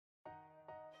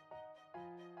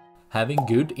Having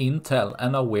good intel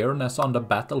and awareness on the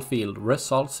battlefield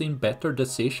results in better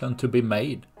decisions to be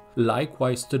made.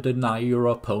 Likewise, to deny your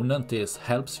opponent this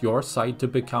helps your side to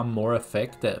become more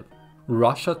effective.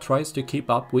 Russia tries to keep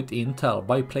up with intel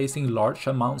by placing large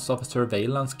amounts of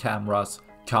surveillance cameras,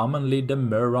 commonly the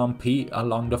Murom-P,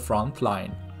 along the front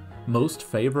line, most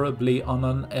favorably on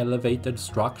an elevated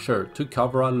structure to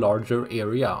cover a larger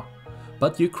area.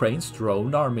 But Ukraine's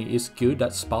drone army is good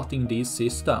at spotting these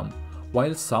systems,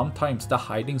 while sometimes the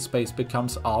hiding space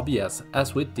becomes obvious,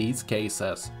 as with these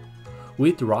cases,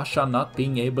 with Russia not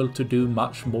being able to do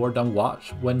much more than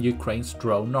watch when Ukraine's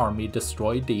drone army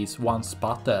destroyed these once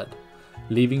spotted,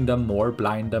 leaving them more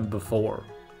blind than before.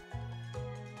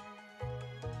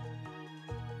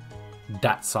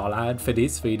 That's all I had for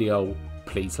this video.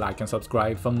 Please like and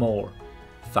subscribe for more.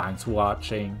 Thanks for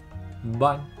watching.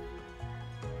 Bye.